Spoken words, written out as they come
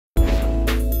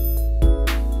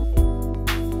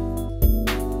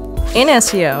In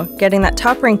SEO, getting that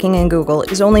top ranking in Google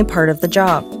is only part of the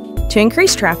job. To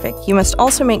increase traffic, you must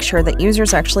also make sure that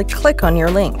users actually click on your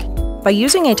link. By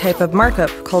using a type of markup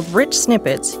called rich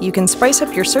snippets, you can spice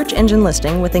up your search engine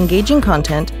listing with engaging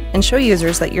content and show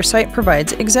users that your site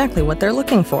provides exactly what they're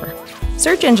looking for.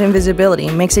 Search engine visibility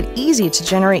makes it easy to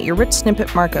generate your rich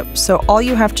snippet markup, so all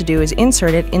you have to do is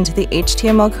insert it into the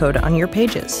HTML code on your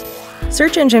pages.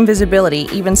 Search engine visibility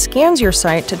even scans your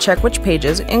site to check which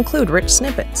pages include rich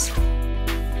snippets.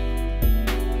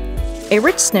 A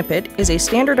rich snippet is a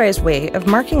standardized way of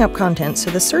marking up content so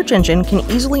the search engine can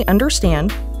easily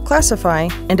understand, classify,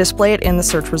 and display it in the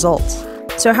search results.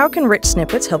 So how can rich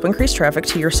snippets help increase traffic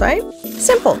to your site?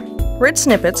 Simple! Rich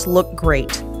snippets look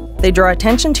great. They draw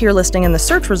attention to your listing in the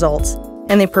search results,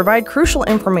 and they provide crucial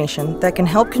information that can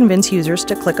help convince users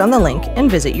to click on the link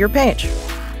and visit your page.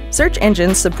 Search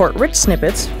engines support rich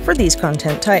snippets for these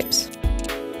content types.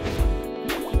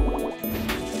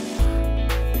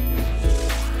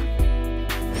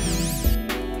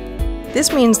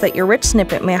 This means that your rich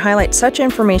snippet may highlight such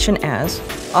information as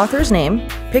author's name,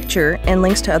 picture, and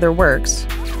links to other works,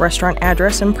 restaurant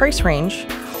address and price range.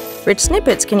 Rich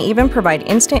snippets can even provide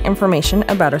instant information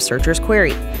about a searcher's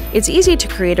query. It's easy to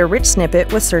create a rich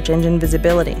snippet with search engine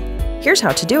visibility. Here's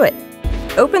how to do it.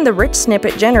 Open the Rich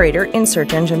Snippet Generator in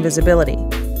Search Engine Visibility.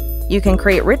 You can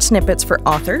create rich snippets for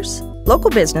authors, local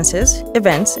businesses,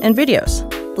 events, and videos.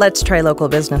 Let's try local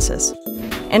businesses.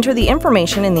 Enter the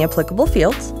information in the applicable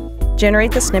fields,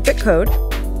 generate the snippet code,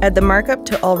 add the markup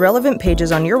to all relevant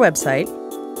pages on your website.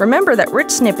 Remember that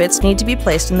rich snippets need to be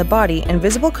placed in the body and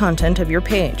visible content of your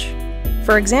page.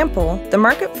 For example, the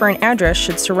markup for an address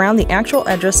should surround the actual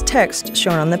address text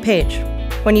shown on the page.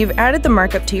 When you've added the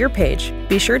markup to your page,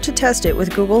 be sure to test it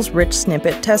with Google's Rich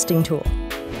Snippet testing tool.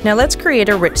 Now let's create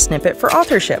a rich snippet for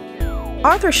authorship.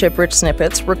 Authorship rich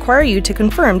snippets require you to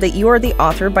confirm that you are the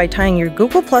author by tying your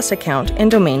Google Plus account and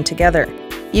domain together.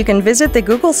 You can visit the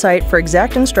Google site for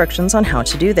exact instructions on how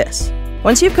to do this.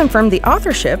 Once you've confirmed the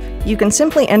authorship, you can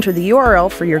simply enter the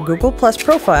URL for your Google Plus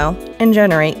profile and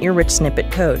generate your rich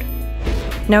snippet code.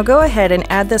 Now go ahead and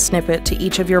add the snippet to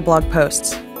each of your blog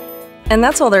posts. And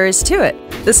that's all there is to it.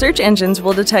 The search engines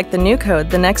will detect the new code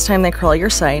the next time they crawl your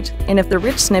site, and if the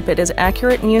rich snippet is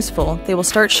accurate and useful, they will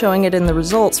start showing it in the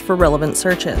results for relevant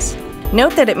searches.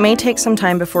 Note that it may take some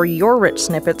time before your rich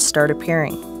snippets start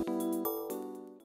appearing.